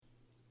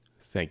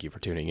Thank you for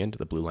tuning in to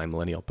the Blue Line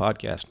Millennial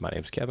Podcast. My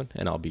name's Kevin,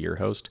 and I'll be your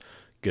host.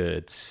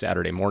 Good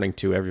Saturday morning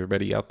to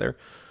everybody out there.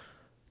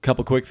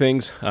 Couple quick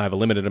things. I have a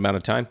limited amount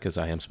of time because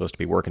I am supposed to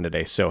be working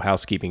today. So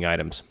housekeeping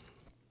items.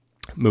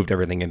 Moved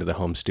everything into the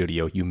home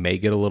studio. You may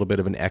get a little bit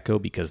of an echo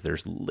because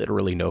there's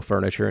literally no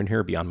furniture in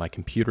here beyond my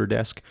computer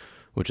desk,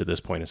 which at this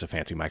point is a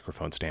fancy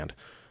microphone stand.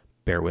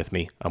 Bear with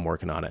me. I'm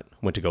working on it.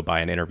 Went to go buy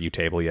an interview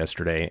table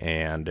yesterday,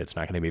 and it's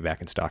not going to be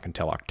back in stock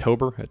until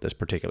October at this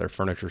particular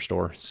furniture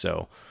store.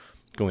 So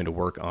going to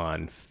work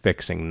on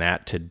fixing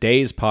that.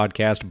 Today's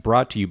podcast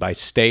brought to you by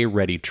Stay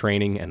Ready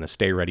Training and the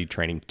Stay Ready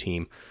Training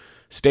team.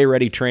 Stay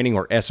Ready Training,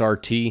 or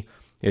SRT,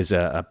 is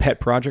a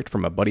pet project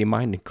from a buddy of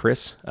mine,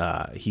 Chris.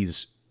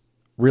 He's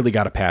really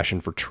got a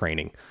passion for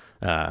training,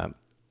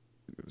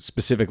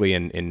 specifically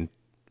in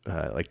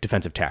like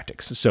defensive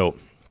tactics. So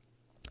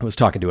I was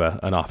talking to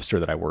an officer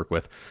that I work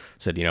with,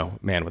 said,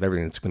 man, with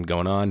everything that's been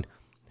going on,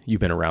 you've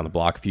been around the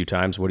block a few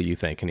times. What do you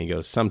think? And he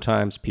goes,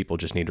 sometimes people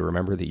just need to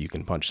remember that you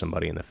can punch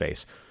somebody in the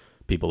face.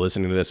 People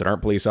listening to this that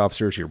aren't police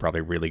officers, you're probably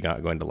really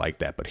not going to like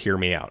that, but hear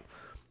me out.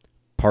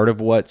 Part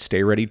of what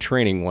Stay Ready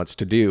Training wants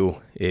to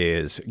do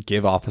is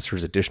give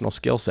officers additional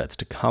skill sets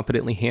to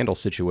confidently handle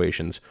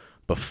situations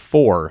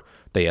before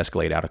they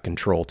escalate out of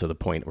control to the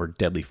point where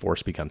deadly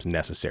force becomes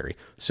necessary.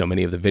 So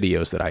many of the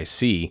videos that I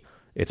see,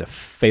 it's a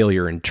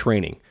failure in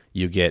training.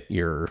 You get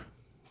your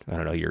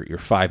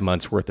 5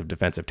 months worth of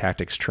defensive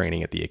tactics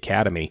training at the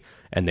academy,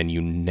 and then you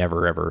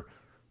never ever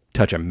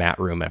touch a mat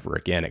room ever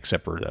again,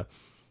 except for the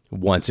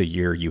once a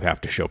year you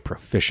have to show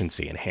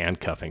proficiency in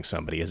handcuffing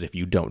somebody, as if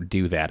you don't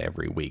do that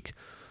every week.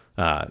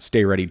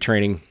 Stay Ready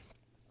Training.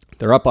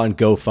 They're up on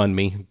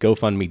GoFundMe,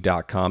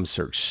 GoFundMe.com.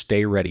 Search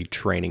Stay Ready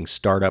Training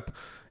Startup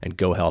and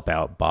go help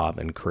out Bob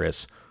and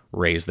Chris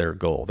raise their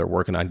goal. They're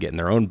working on getting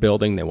their own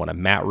building. They want a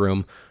mat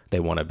room. They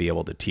want to be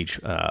able to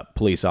teach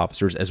police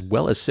officers as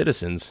well as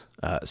citizens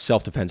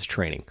self-defense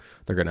training.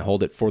 They're going to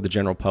hold it for the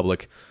general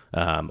public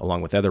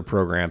along with other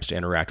programs to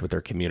interact with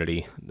their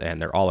community.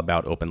 And they're all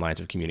about open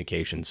lines of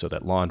communication so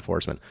that law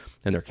enforcement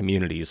and their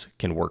communities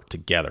can work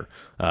together.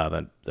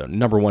 The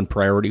number one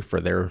priority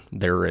for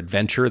their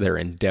adventure, their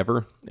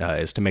endeavor,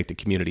 is to make the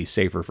community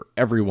safer for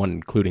everyone,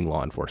 including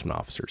law enforcement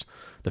officers.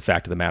 The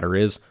fact of the matter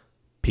is,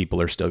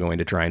 people are still going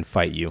to try and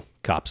fight you,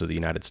 cops of the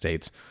United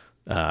States.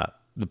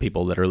 The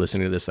people that are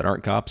listening to this that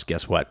aren't cops,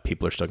 guess what?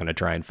 People are still going to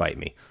try and fight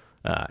me.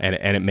 And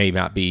it may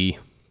not be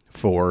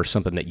for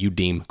something that you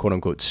deem quote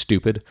unquote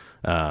stupid.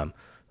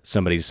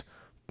 Somebody's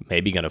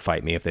maybe going to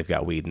fight me if they've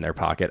got weed in their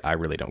pocket. I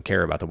really don't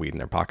care about the weed in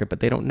their pocket,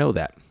 but they don't know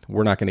that.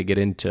 We're not going to get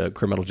into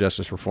criminal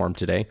justice reform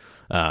today.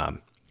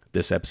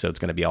 This episode's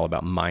going to be all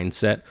about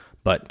mindset,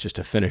 but just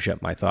to finish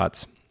up my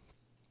thoughts,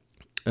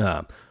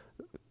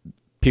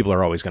 people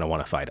are always going to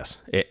want to fight us.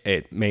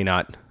 It may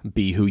not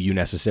be who you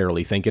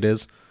necessarily think it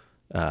is.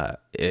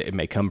 It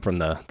may come from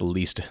the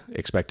least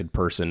expected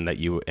person that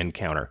you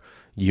encounter.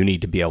 You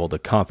need to be able to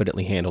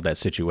confidently handle that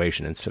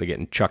situation instead of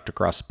getting chucked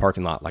across the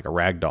parking lot like a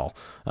rag doll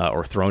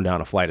or thrown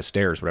down a flight of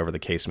stairs, whatever the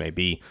case may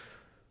be.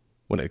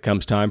 When it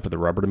comes time for the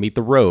rubber to meet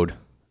the road,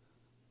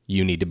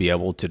 you need to be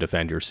able to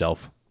defend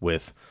yourself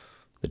with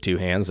the two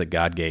hands that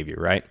God gave you,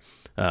 right?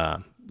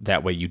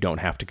 That way you don't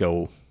have to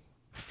go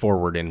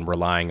forward in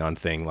relying on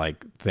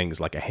things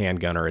like a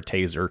handgun or a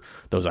taser,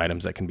 those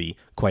items that can be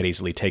quite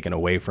easily taken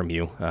away from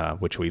you,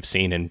 which we've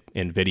seen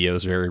in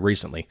videos very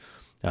recently.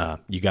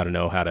 You got to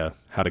know how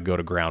to go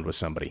to ground with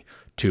somebody.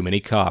 Too many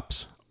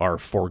cops are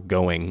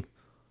foregoing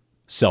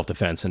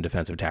self-defense and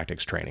defensive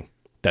tactics training.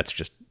 That's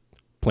just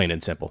plain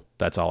and simple.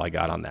 That's all I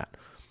got on that.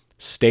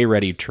 Stay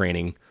Ready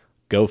Training,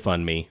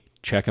 GoFundMe,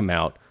 check them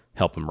out,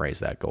 help them raise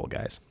that goal,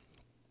 guys.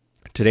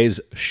 Today's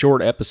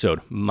short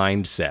episode,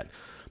 mindset.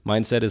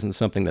 Mindset isn't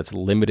something that's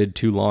limited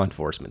to law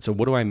enforcement. So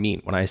what do I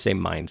mean when I say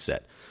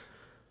mindset?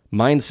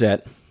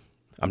 Mindset,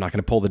 I'm not going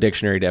to pull the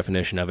dictionary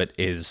definition of it,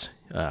 is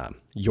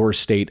your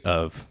state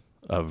of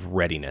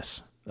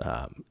readiness.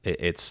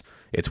 It's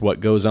what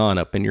goes on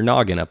up in your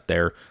noggin up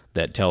there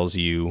that tells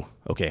you,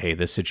 okay, hey,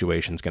 this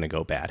situation's going to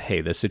go bad.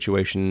 Hey, this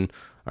situation,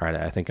 all right,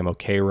 I think I'm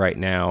okay right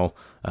now.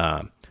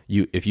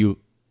 If you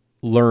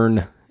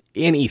learn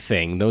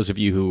anything, those of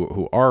you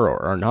who are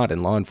or are not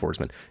in law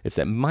enforcement, it's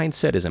that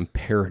mindset is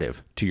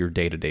imperative to your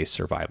day-to-day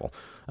survival.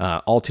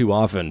 All too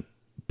often,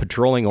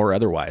 patrolling or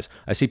otherwise,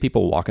 I see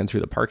people walking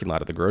through the parking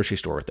lot of the grocery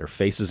store with their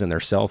faces in their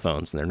cell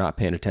phones and they're not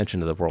paying attention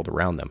to the world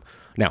around them.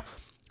 Now,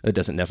 it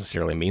doesn't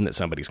necessarily mean that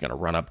somebody's going to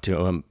run up to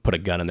them, put a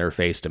gun in their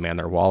face, demand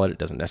their wallet. It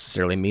doesn't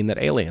necessarily mean that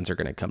aliens are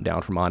going to come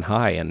down from on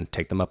high and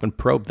take them up and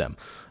probe them.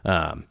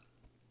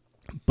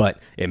 But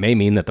it may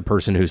mean that the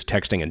person who's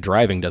texting and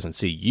driving doesn't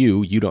see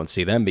you. You don't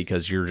see them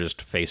because you're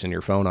just facing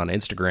your phone on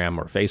Instagram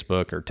or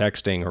Facebook or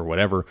texting or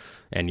whatever,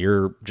 and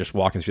you're just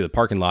walking through the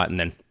parking lot and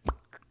then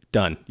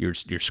done. You're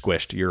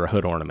squished. You're a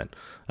hood ornament.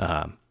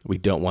 We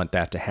don't want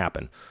that to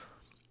happen.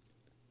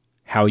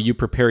 How you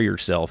prepare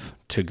yourself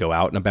to go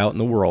out and about in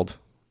the world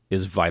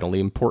is vitally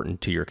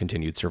important to your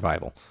continued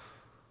survival.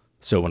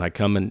 So when I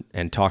come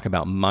and talk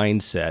about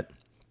mindset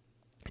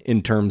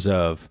in terms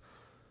of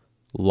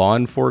law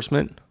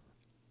enforcement,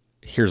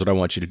 here's what I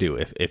want you to do.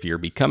 If you're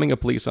becoming a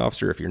police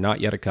officer, if you're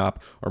not yet a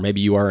cop, or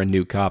maybe you are a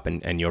new cop,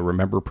 and you'll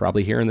remember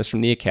probably hearing this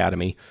from the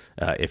academy.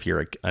 If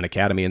you're an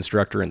academy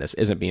instructor and this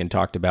isn't being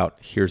talked about,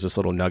 here's this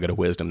little nugget of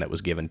wisdom that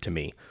was given to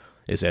me.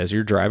 Is as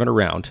you're driving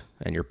around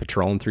and you're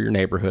patrolling through your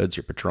neighborhoods,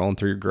 you're patrolling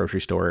through your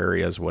grocery store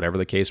areas, whatever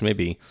the case may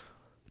be,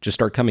 just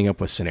start coming up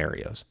with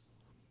scenarios.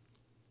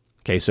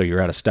 Okay, so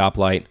you're at a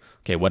stoplight.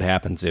 Okay, what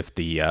happens if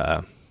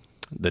the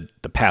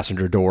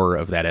passenger door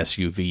of that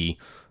SUV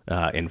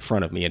in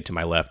front of me and to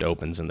my left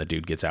opens and the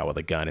dude gets out with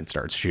a gun and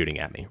starts shooting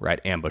at me,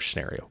 right? Ambush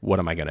scenario. What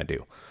am I going to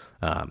do?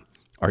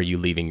 Are you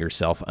leaving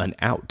yourself an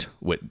out?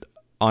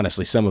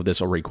 Honestly, some of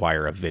this will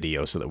require a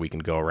video so that we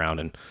can go around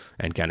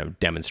and kind of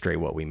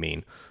demonstrate what we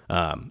mean.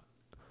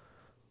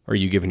 Are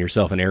you giving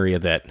yourself an area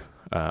that,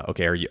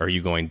 are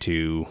you going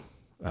to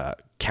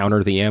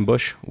counter the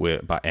ambush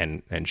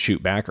and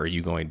shoot back? Or are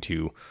you going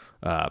to,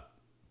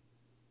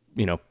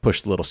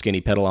 push the little skinny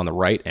pedal on the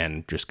right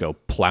and just go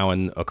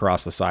plowing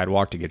across the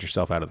sidewalk to get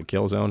yourself out of the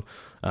kill zone?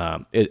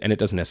 And it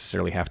doesn't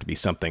necessarily have to be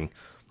something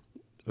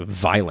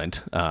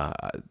violent.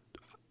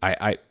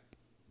 I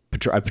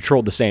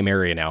patrolled the same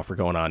area now for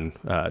going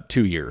on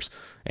 2 years.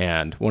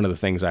 And one of the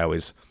things I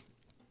always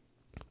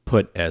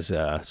put as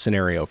a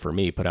scenario for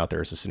me, put out there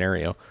as a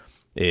scenario,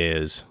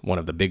 is one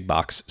of the big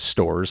box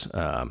stores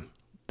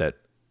that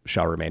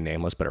shall remain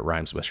nameless, but it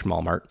rhymes with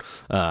Schmalmart.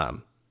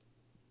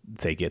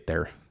 They get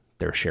their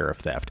share of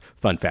theft.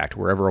 Fun fact,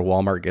 wherever a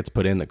Walmart gets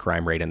put in, the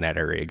crime rate in that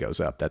area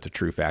goes up. That's a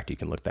true fact. You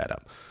can look that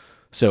up.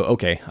 So,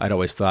 okay, I'd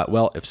always thought,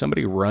 well, if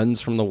somebody runs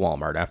from the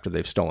Walmart after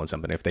they've stolen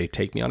something, if they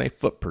take me on a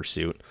foot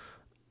pursuit,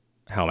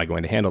 how am I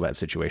going to handle that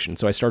situation?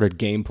 So I started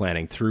game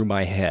planning through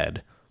my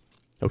head.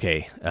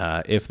 Okay,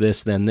 if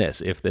this, then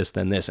this. If this,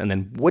 then this. And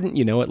then wouldn't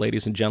you know it,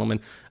 ladies and gentlemen,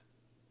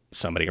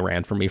 somebody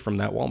ran from me from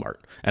that Walmart.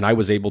 And I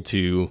was able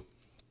to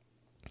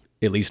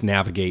at least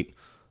navigate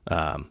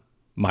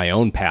my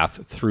own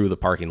path through the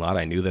parking lot.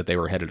 I knew that they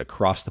were headed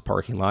across the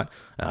parking lot,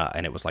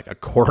 and it was like a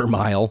quarter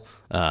mile.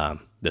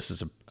 This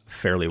is a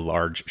fairly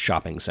large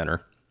shopping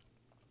center.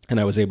 And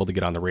I was able to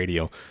get on the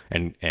radio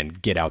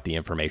and get out the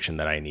information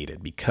that I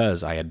needed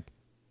because I had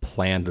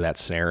planned that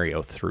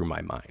scenario through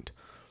my mind.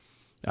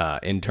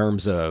 In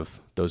terms of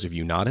those of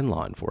you not in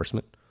law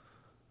enforcement,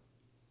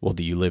 well,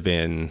 do you live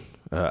in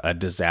a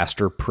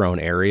disaster-prone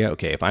area?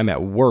 Okay, if I'm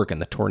at work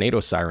and the tornado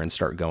sirens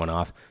start going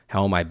off,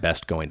 how am I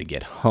best going to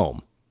get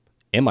home?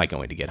 Am I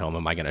going to get home?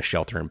 Am I going to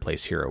shelter in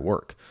place here at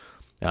work?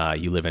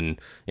 You live in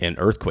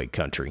earthquake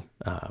country.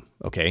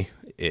 Okay,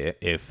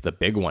 if the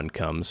big one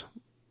comes,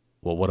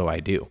 well,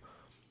 what do?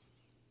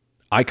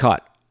 I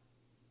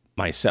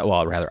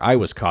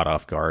was caught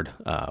off guard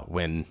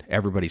when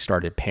everybody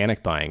started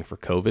panic buying for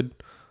COVID,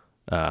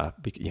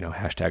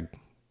 hashtag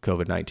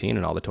COVID-19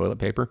 and all the toilet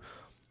paper.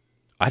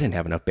 I didn't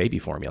have enough baby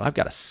formula. I've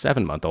got a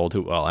 7-month-old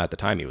who, well, at the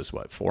time he was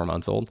 4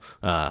 months old.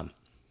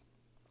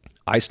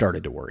 I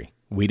started to worry.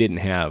 We didn't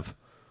have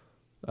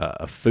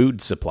a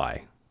food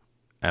supply.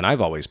 And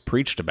I've always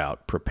preached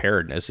about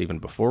preparedness even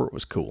before it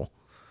was cool,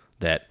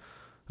 that,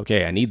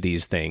 okay, I need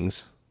these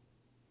things.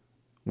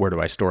 Where do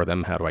I store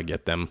them? How do I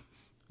get them?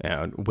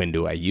 When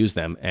do I use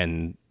them?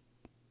 And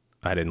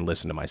I didn't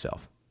listen to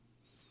myself.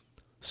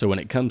 So when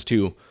it comes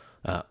to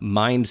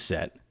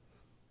mindset,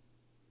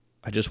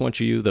 I just want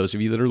you, those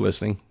of you that are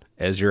listening,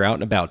 as you're out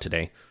and about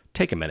today,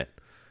 take a minute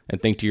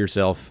and think to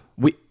yourself,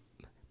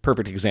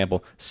 perfect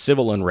example,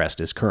 civil unrest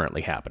is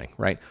currently happening,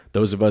 right?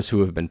 Those of us who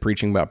have been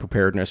preaching about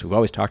preparedness, we've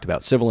always talked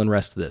about civil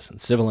unrest this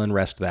and civil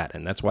unrest that,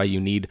 and that's why you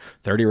need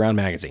 30-round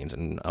magazines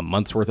and a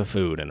month's worth of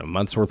food and a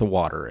month's worth of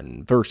water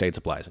and first aid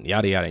supplies and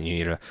yada yada. And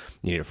you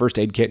need a first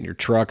aid kit in your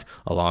truck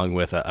along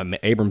with a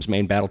Abrams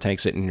main battle tank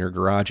sitting in your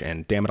garage.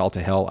 And damn it all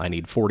to hell, I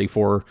need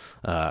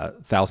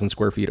 44,000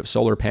 square feet of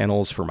solar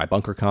panels for my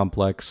bunker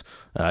complex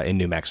in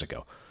New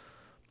Mexico.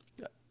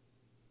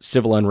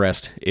 Civil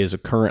unrest is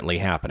currently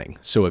happening.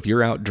 So if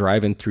you're out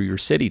driving through your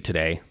city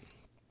today,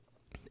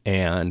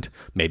 and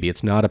maybe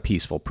it's not a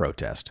peaceful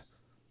protest,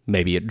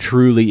 maybe it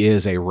truly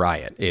is a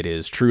riot. It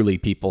is truly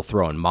people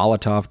throwing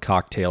Molotov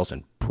cocktails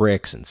and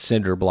bricks and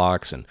cinder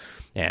blocks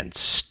and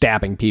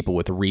stabbing people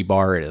with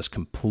rebar. It is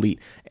complete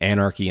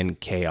anarchy and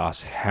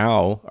chaos.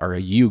 How are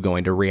you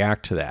going to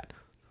react to that?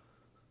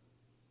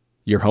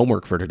 Your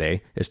homework for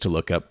today is to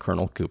look up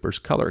Colonel Cooper's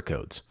color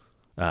codes.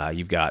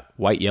 You've got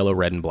white, yellow,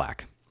 red, and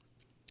black.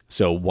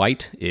 So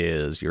white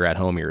is you're at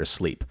home, you're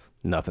asleep.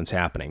 Nothing's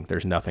happening.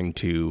 There's nothing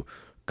to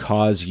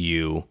cause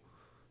you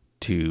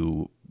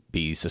to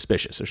be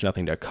suspicious. There's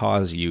nothing to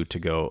cause you to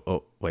go,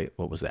 oh, wait,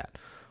 what was that?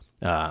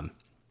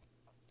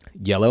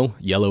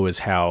 Yellow is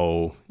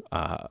how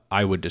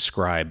I would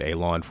describe a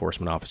law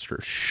enforcement officer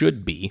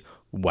should be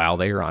while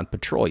they are on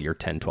patrol. Your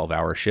 10,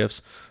 12-hour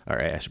shifts, or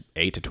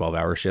 8 to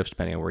 12-hour shifts,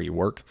 depending on where you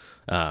work.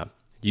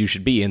 You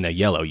should be in the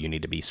yellow. You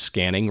need to be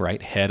scanning,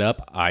 right? Head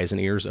up, eyes and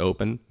ears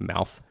open,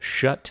 mouth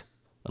shut,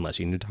 unless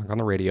you need to talk on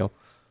the radio.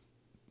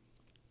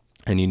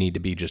 And you need to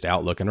be just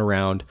out looking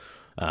around.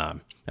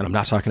 And I'm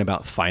not talking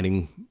about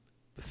finding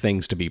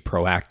things to be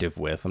proactive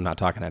with. I'm not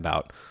talking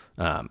about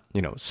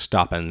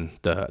stopping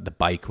the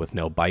bike with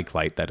no bike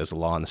light. That is a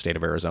law in the state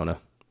of Arizona.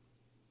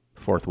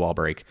 Fourth wall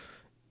break.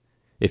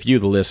 If you,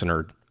 the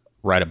listener,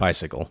 ride a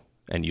bicycle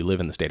and you live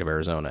in the state of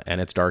Arizona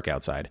and it's dark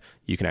outside,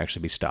 you can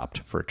actually be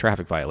stopped for a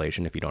traffic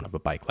violation if you don't have a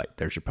bike light.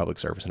 There's your public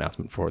service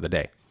announcement for the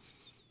day.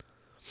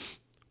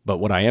 But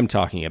what I am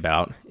talking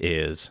about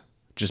is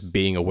just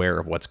being aware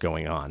of what's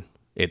going on.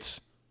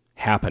 It's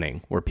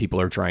happening where people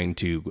are trying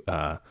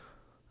to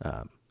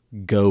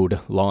goad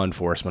law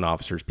enforcement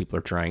officers. People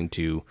are trying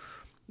to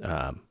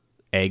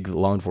egg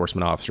law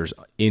enforcement officers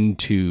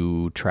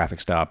into traffic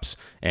stops.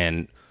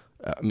 And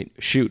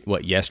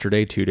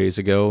yesterday, 2 days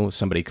ago,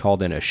 somebody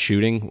called in a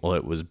shooting. Well,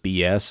 it was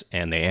BS,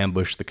 and they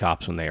ambushed the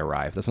cops when they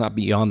arrived. That's not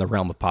beyond the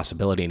realm of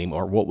possibility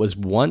anymore. What was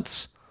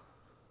once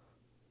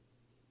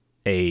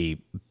a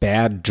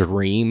bad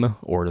dream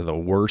or the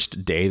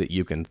worst day that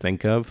you can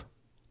think of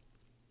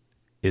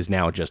is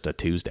now just a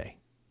Tuesday.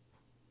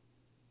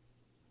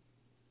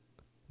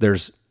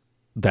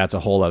 That's a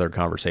whole other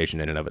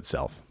conversation in and of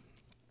itself.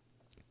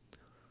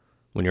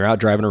 When you're out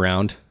driving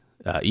around,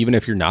 even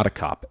if you're not a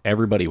cop,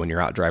 everybody, when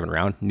you're out driving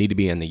around, need to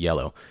be in the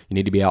yellow. You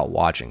need to be out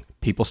watching.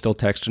 People still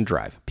text and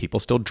drive. People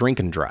still drink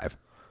and drive.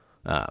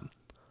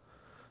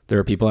 There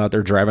are people out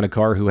there driving a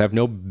car who have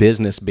no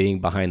business being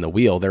behind the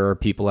wheel. There are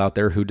people out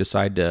there who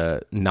decide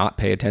to not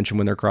pay attention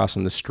when they're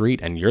crossing the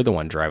street, and you're the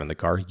one driving the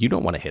car. You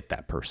don't want to hit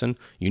that person.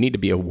 You need to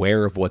be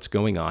aware of what's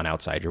going on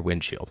outside your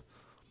windshield.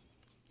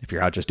 If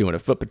you're out just doing a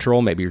foot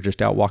patrol, maybe you're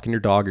just out walking your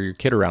dog or your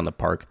kid around the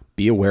park,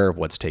 be aware of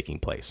what's taking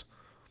place.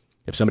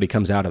 If somebody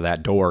comes out of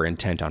that door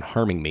intent on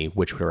harming me,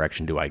 which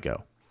direction do I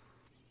go?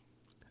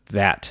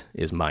 That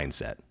is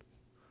mindset.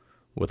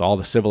 With all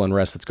the civil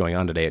unrest that's going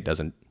on today,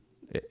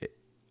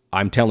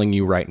 I'm telling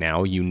you right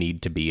now, you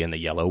need to be in the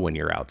yellow when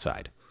you're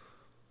outside.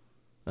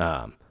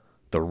 The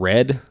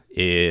red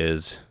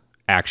is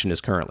action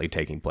is currently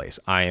taking place.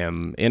 I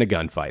am in a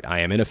gunfight. I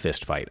am in a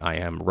fist fight. I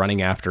am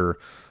running after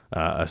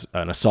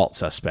an assault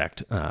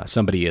suspect.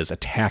 Somebody is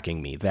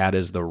attacking me. That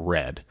is the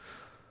red.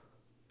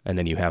 And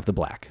then you have the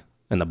black.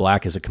 And the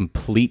black is a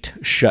complete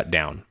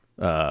shutdown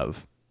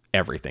of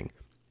everything.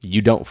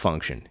 You don't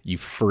function. You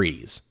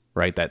freeze.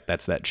 Right,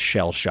 that's that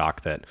shell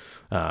shock that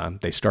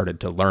they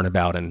started to learn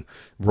about in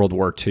World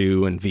War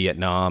II and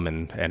Vietnam,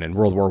 and in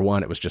World War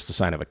I, it was just a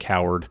sign of a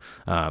coward.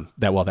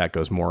 That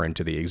goes more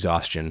into the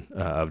exhaustion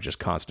of just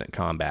constant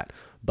combat.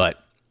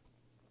 But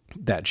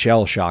that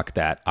shell shock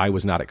that I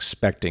was not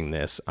expecting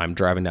this. I'm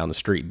driving down the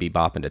street,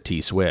 bebopping to T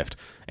Swift,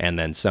 and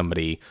then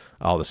somebody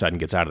all of a sudden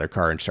gets out of their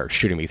car and starts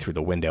shooting me through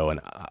the window,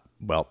 and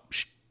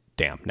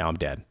damn, now I'm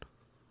dead.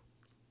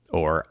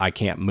 Or I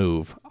can't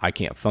move, I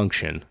can't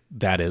function.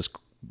 That is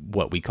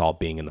what we call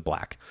being in the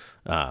black.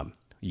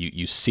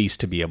 You cease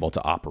to be able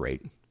to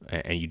operate,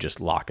 and you just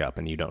lock up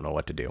and you don't know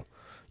what to do.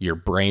 Your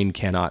brain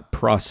cannot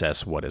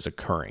process what is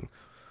occurring.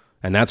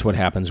 And that's what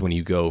happens when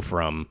you go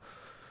from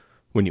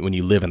when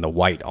you live in the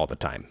white all the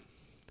time.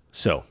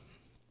 So,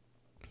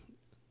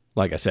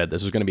 like I said,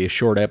 this is going to be a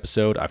short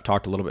episode. I've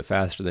talked a little bit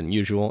faster than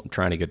usual. I'm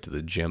trying to get to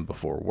the gym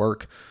before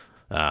work.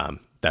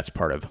 That's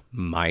part of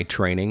my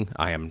training.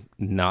 I am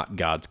not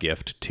God's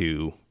gift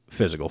to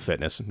physical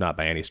fitness, not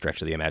by any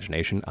stretch of the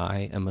imagination.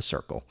 I am a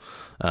circle.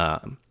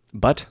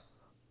 But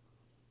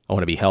I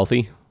want to be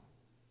healthy.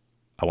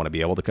 I want to be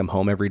able to come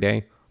home every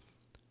day.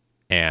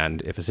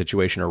 And if a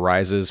situation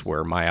arises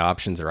where my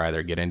options are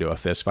either get into a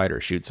fist fight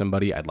or shoot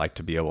somebody, I'd like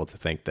to be able to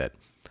think that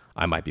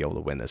I might be able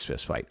to win this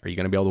fist fight. Are you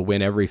going to be able to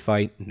win every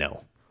fight?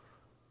 No.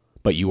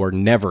 But you are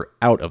never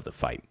out of the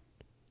fight.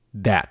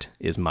 That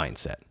is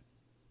mindset.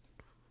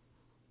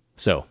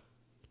 So,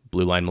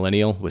 Blue Line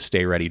Millennial with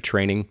Stay Ready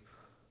Training.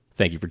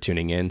 Thank you for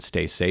tuning in.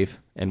 Stay safe,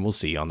 and we'll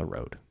see you on the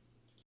road.